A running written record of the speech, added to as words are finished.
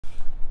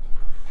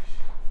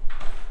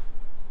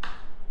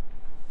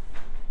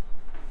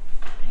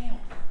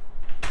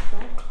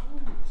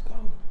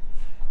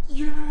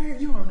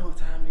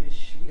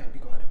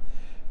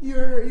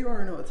Bruh, you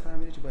already know what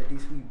time it is, but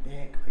this week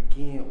back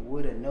again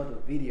with another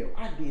video.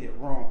 I did it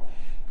wrong.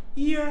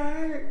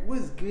 Yeah,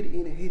 what's good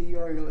in the hoodie? You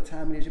already know what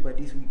time it is, but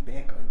this week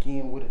back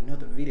again with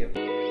another video.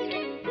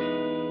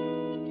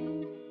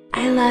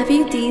 I love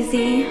you,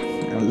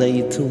 DZ. I love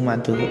you too, my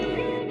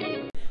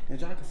dude.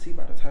 As y'all can see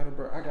by the title,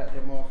 bro, I got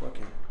that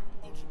motherfucking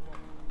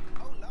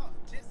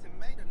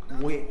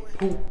wet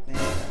poop, man. I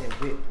got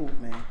that wet poop,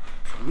 man.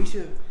 So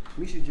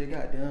Misha just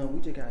got done.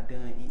 We just got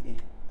done eating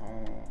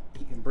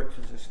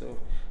breakfast and stuff.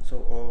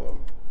 So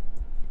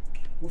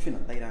we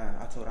finna lay down.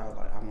 I told her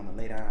I wanna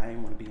lay down. I ain't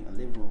wanna be in the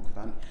living room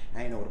because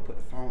I ain't know where to put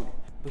the phone in.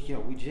 But yeah,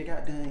 we just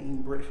got done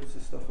eating breakfast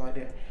and stuff like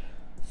that.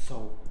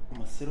 So I'm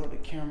gonna sit up the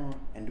camera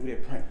and do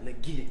that prank.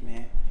 Let's get it,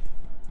 man.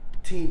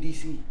 Team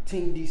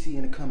DC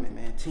in the comment,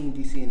 man. Team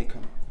DC in the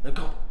comment. Let's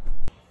go.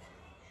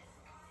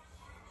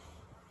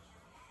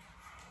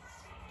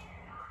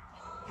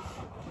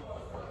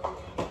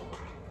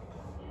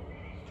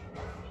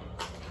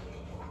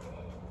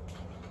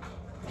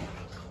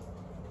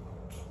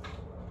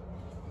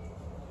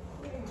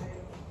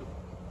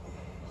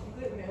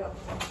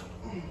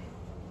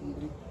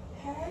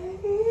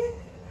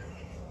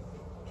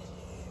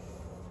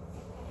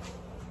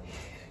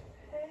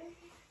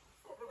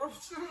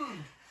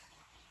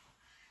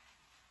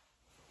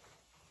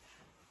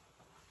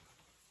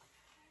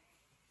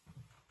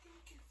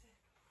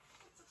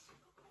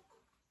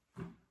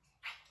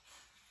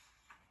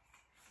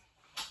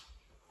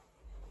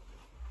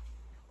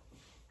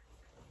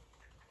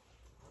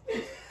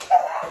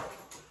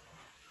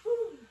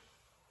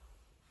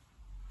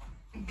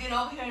 Get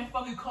over here and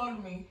fucking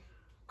cuddle me.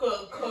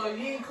 Cause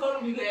you ain't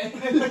cuddle me last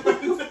night like I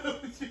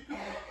told you.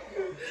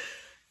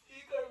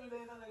 You cuddle me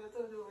last night like I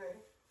told you, man.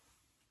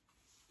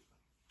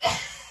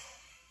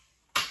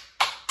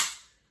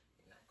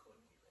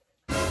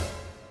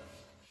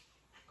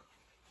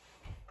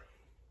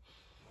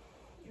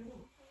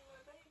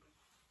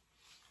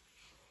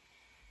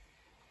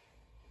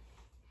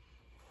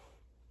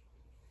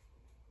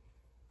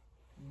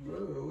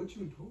 Bro, what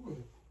you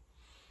doing?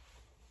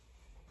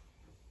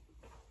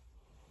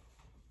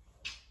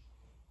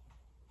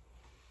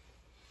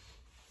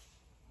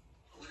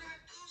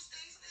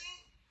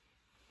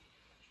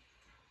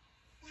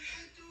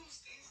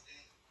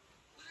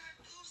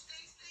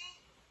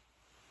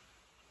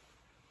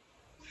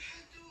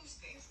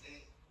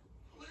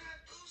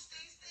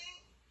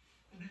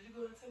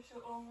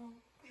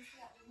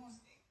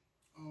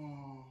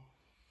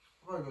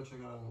 I'll probably go check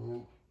it out in a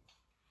minute.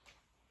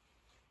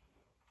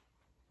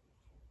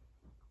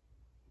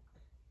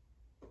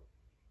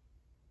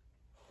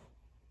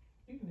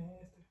 You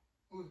nasty.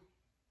 What?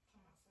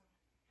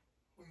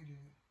 What you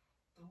did?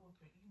 Throw up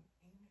and eat it.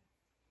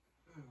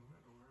 Yeah,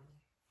 right over there.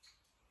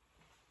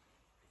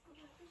 What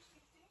did I do,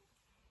 Stacey?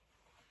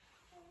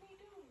 What did he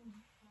do?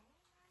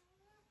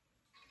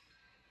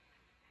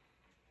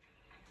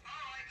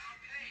 Alright, I'll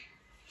pay.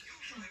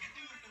 Usually I can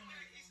do it the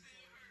way he's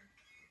there.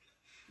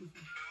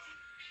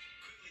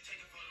 Quickly take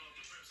a photo of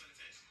the trim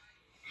sanitation.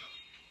 Go.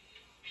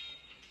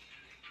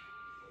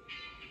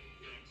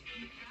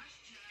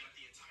 Got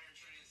the entire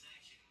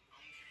transaction on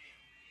cam.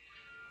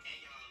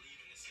 And y'all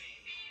leaving the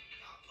scene.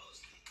 I'll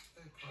post it.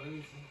 That's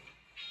crazy.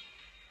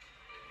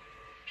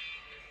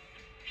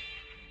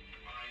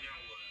 Alright, now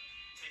what?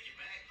 Take it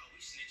back? Oh, we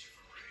snitching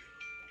for real.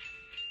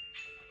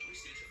 We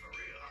snitching for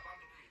real. How about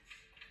the proof?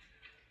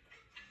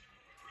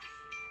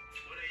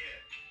 Where they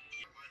at?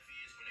 Your life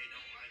is when they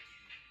don't like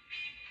you.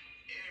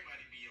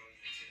 Everybody be on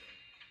you until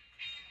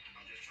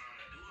I'm just trying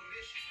to do a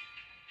mission.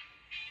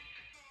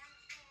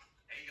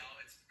 Hey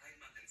y'all, it's Pride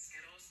Month and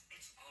Skittles.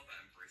 It's all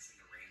about embracing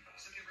the rainbow.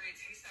 So get ready to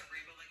taste that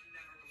rainbow like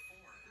never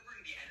before. We're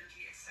bringing the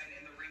energy,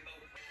 excitement, and the rainbow.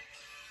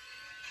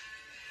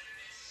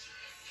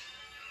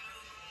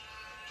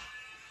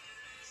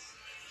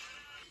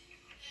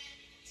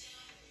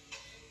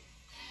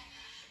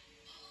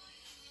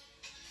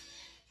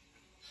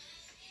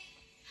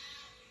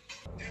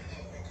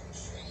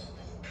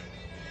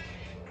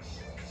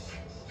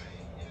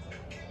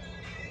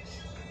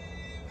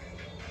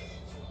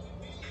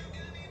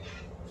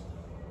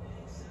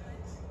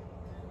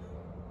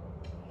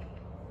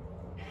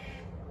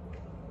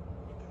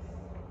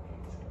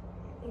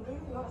 Do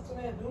you lost in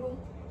that doodle?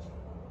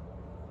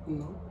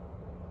 No.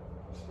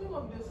 Spill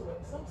up this way.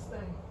 Some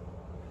stain.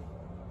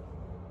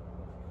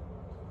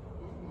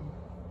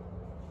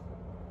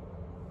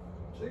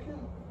 Chicken?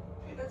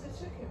 Hey, that's a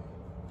chicken.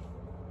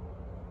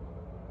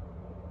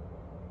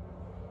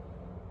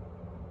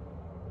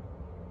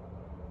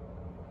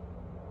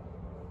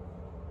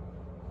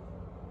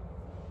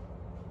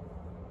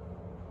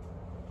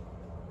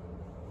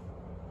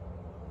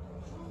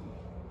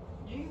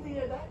 You used to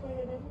get that way,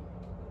 didn't you?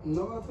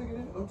 No, I took it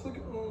in. I took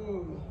it,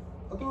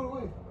 I threw it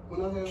away. When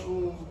I had,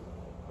 I'm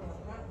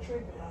not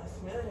tripping. I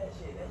smell that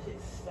shit. That shit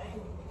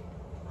stank.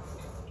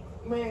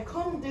 Man,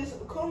 come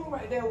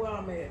right there where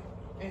I'm at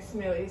and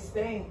smell it. It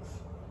stinks.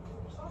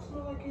 I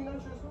smell like you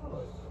naturally smell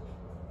like.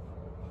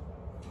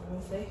 I'm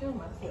gonna say him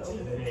myself.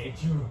 It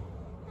ain't you.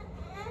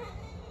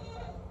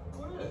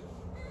 What?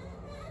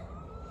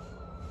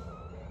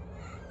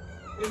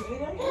 It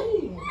ain't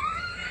me.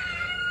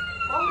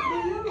 Why would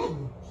they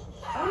you?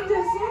 I'm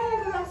just saying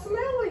because I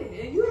smell it.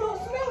 And you don't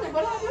smell it,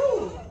 but I do.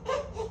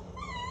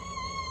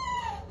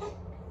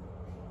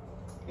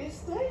 It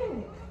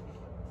stinks.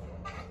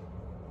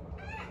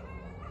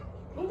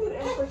 Look at the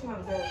air freshener on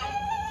the bathroom.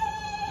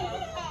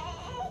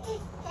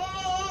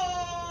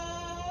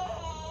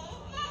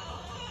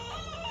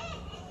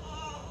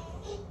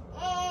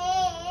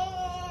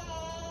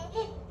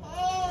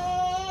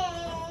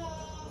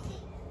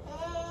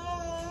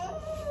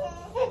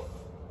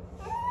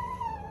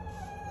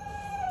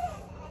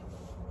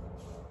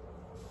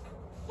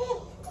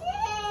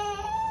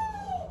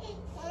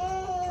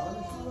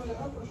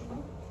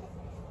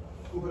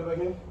 You put it back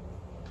in?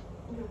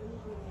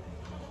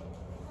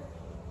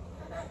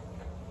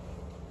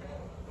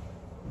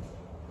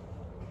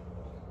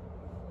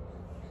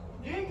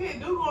 You didn't get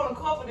Duke on the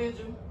cover, did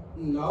you?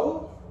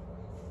 No.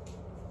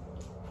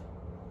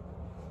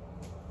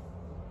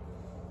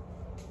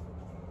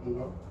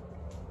 No.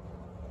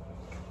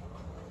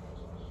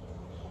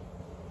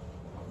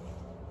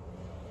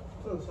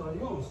 So you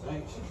don't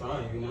stink. She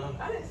trying you now.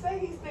 I didn't say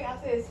he stink. I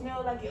said it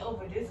smelled like it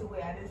over this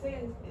way. I didn't say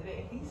that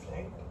he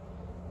stink.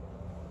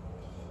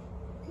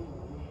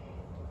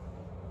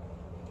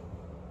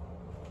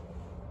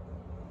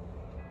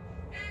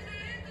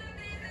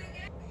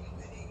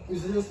 You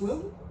still smell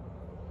it?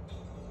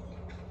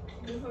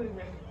 This is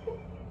me.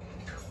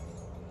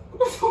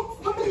 What's so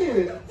funny?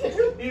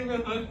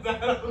 Even I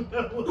don't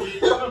know what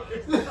you're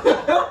talking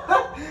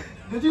about.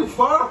 Did you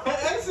fart by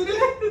accident?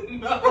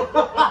 No.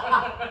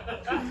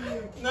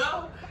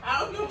 No, I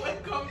don't know where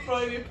it comes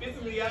from. It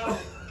pisses me off.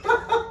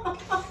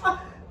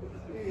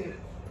 Yeah.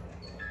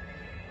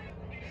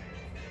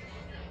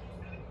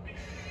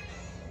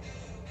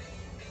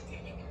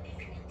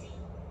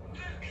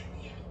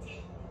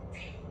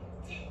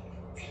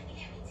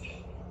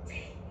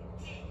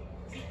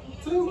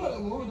 Tell me about the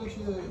movie that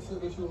you had said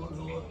that you wanted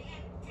to watch.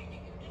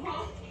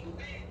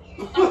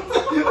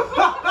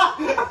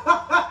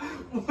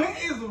 What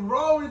is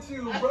wrong with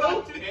you, I bro?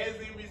 thought you had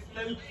seen me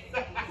smelling.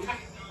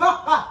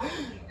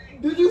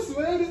 Did you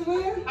smell this,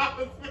 man? I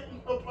was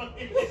smelling up on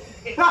it.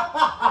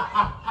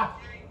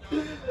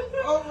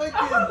 Oh my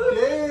god,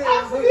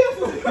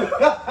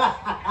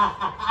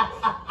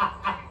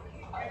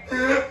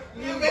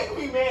 You make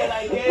me mad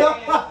like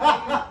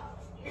that.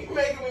 You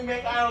making me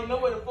mad. I don't know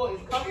where the fuck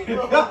it's coming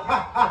from.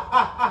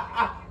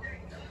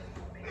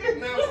 It's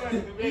not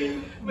funny to me.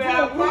 Man, I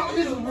Bro, what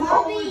is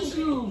wrong with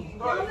you?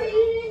 Mommy,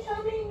 you didn't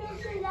tell me to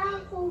sit down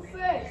for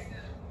first.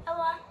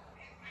 Hello?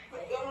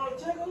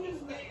 Check on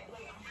this man.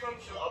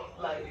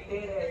 Like,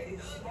 dead ass.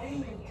 It's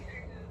staining.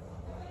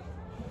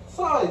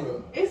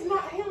 Saya. It's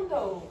not him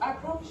though. I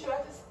promise you.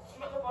 I just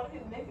smelled up on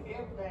his neck and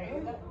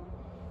everything.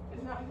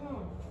 It's not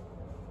him.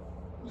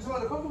 You smell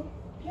the cover?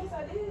 Yes,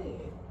 I did.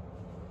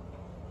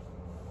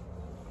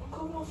 My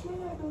coat don't smell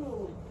like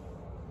dude.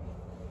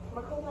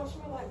 My coat don't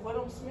smell like what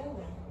I'm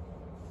smelling.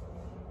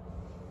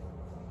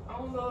 I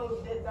don't know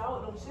if that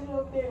dog don't sit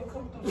up there and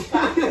come through the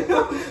top.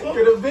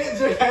 Could have been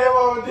just came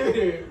on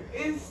there.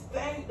 It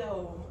stank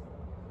though.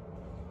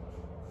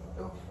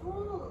 The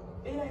fuck?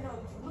 It ain't no.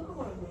 Look at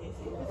one of them.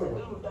 See, there's a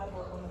little dot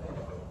on the back.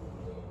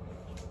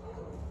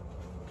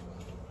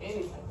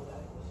 Any type of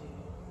dot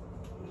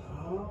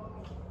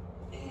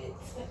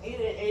shit. It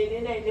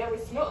ain't never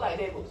smelled like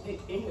that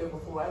in here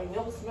before. I ain't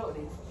never smelled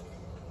this.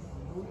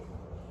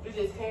 It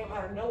just came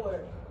out of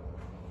nowhere.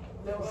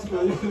 You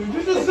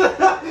just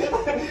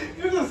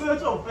said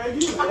your face.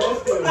 You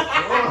nasty. I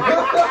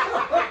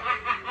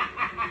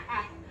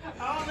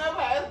don't know how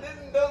I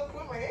didn't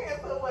put my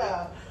hands so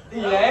well.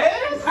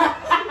 Yes?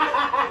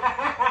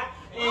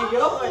 And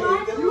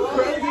you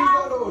crazy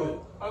for doing it.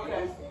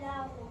 Okay.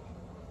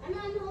 And I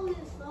know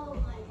it smells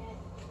like that.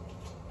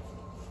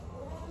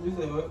 You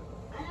say what?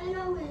 And I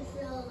know it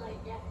smells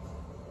like that.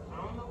 I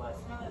don't know what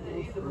smells like that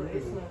either, but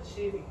it smells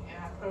shitty. And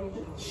I promise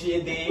you.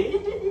 Shitty.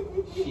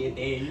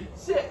 Shitty.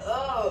 Shut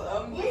up.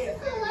 I'm It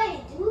smells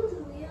like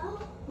doo-doo, yo.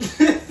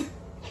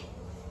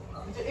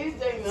 It's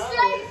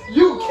J9.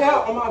 You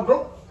count on my bro.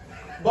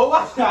 But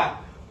watch out.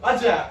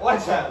 Watch out.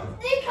 Watch out.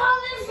 They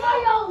coming for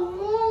your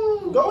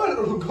room. Go in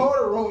the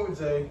room,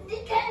 Jay.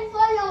 They came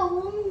for your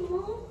room,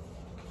 bro.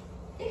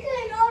 They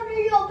couldn't order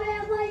your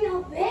bed for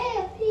your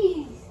bed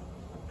piece.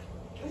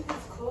 It's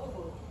this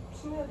cover.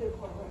 Smell that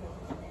part right now.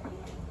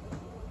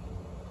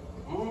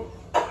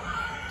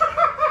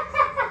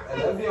 And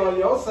that be on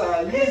your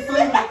side. You be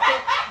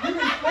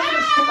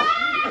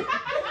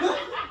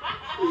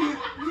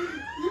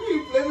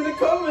flipping the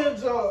comment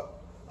job.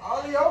 All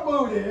of your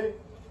booty.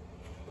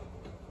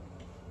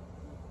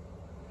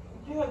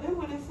 Yeah, that's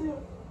what it is.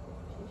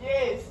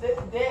 Yes,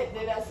 that's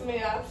that I smell.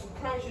 I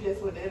promise you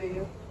that's what that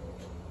is.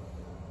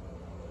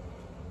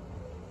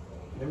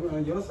 They be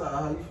on your side.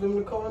 How you flipping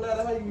the comment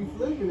out? How you be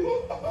flipping it? You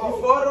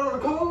farted on the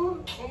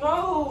comment?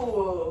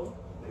 No.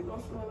 They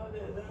don't smell like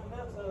that down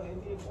there, so it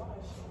get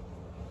washed.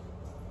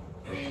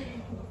 We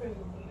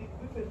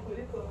finna put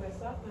it on that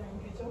soft thing and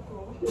get your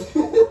car.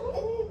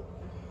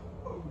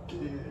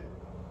 Okay.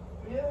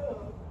 Yeah.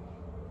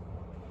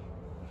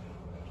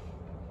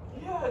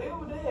 Yeah, it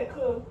was that,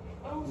 cause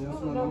I don't You don't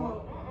smell smell no no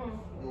more.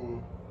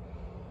 Mm.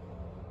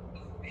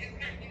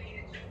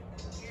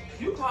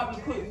 You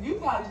probably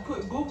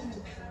put boo,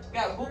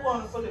 got boo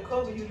on it for the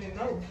cover, you didn't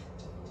know.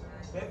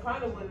 That's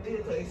probably what it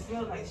is, cause it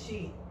smells like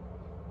shit.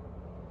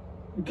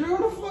 Girl,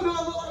 the fuck do I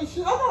look like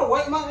shit? I gotta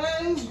wipe my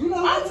ass. You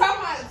know. I'm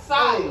talking about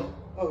inside.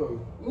 Oh.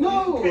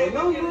 No. Okay, we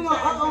get it I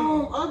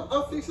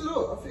fix it up.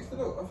 I fixed it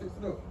up.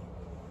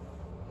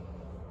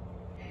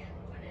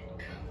 When it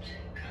comes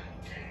in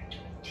contact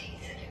with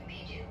teeth, it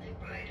immediately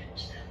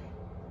brightens them.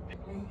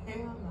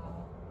 Hell no.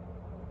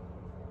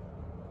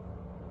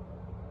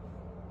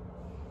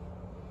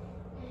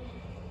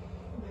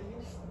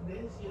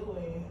 That's your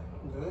ass.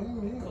 That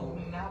ain't me. So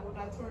now when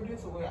I turn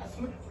this away, I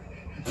smell.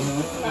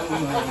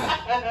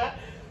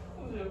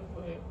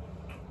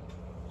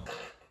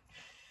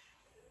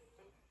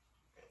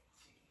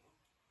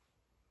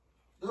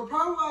 The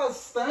problem was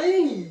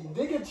stain.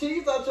 Digging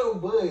cheese out your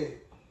butt.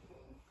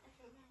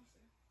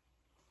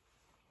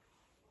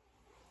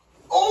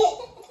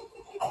 Oh!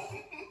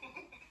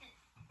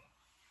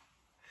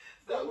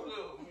 That was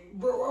me.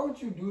 Bro, why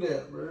would you do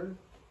that, bro?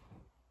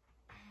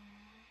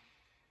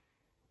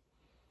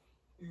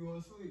 You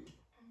want to sleep?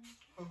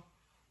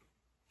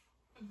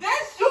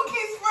 That's you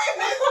keep spraying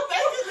that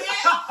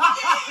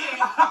shit.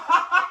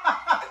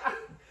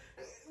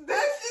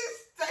 That shit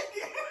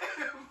stinking.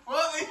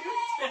 Brother, you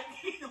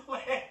stinking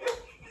last.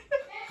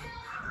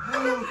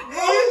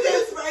 You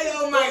just sprayed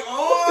on my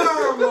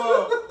arm.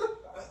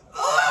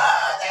 Oh,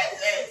 that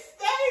shit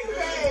stinks,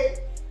 man.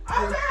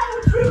 I'm not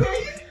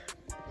triggering you.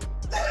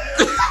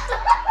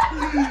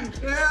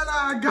 Yeah,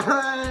 nah,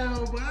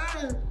 God,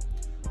 man.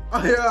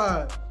 Oh,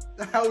 yeah.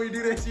 That's how we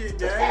do that shit,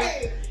 gang.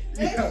 Hey,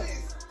 that Yeah.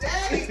 shit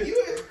stinks. You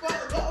is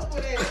fucked up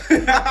with that. You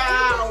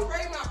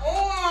sprayed my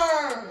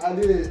arm. I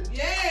did.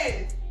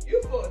 Yes, you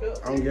fucked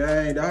up. I'm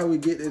gang. That's how we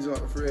get this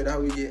on Fred. That's how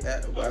we get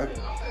active, boy. I'm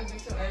gonna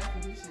beat your ass for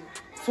this shit.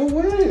 For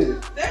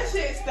what? That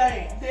shit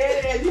stink.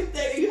 Dead ass.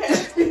 You had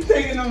to be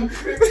thinking on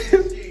tripping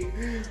and shit.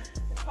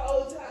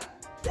 Whole time.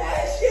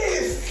 That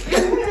shit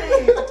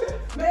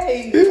stink.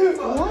 Man, you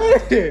fucked up.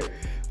 What?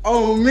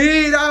 Oh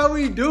me, that's how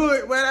we do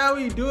it, man. That's how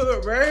we do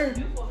it, bro. You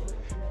fucked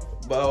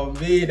up. But on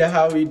me, that's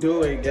how we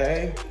do it,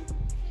 gang.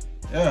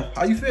 Yeah.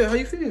 How you feel? How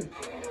you feel?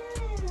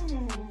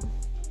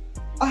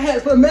 I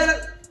had for a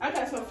minute. I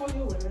got some for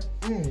you with it.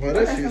 Well,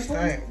 that shit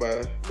stink,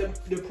 bro.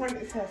 The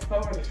practice has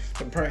started.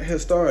 The prank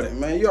has started,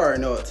 man. You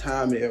already know what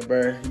time it is,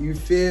 bro. You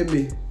feel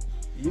me?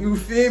 You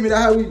feel me?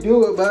 That's how we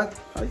do it, bro.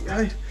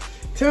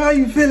 Tell how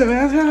you feeling,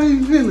 man. Tell how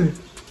you feeling.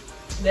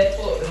 That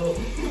fucked up.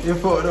 You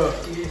fucked up.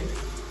 Yeah.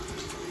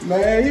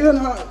 Man, you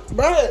know,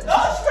 bro.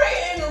 Go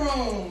straight in the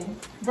room.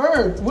 Bro,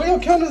 where your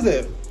counters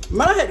at?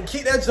 Man, I had to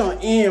kick that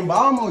joint in, but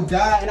I almost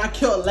died, and I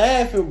kept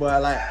laughing,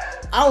 but like,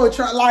 I was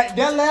trying, like,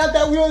 that laugh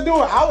that we were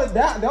doing,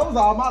 that was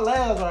all my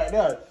laughs right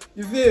there.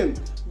 You feel me?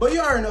 But you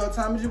already know what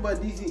time it is. Your boy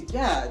DC.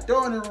 Yeah,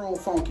 throw in the room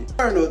funky. You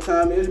already know what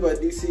time it is. Your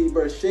boy DC,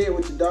 bro. Share it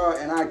with your dog,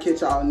 and I'll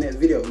catch y'all in that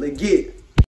video. Let's get it.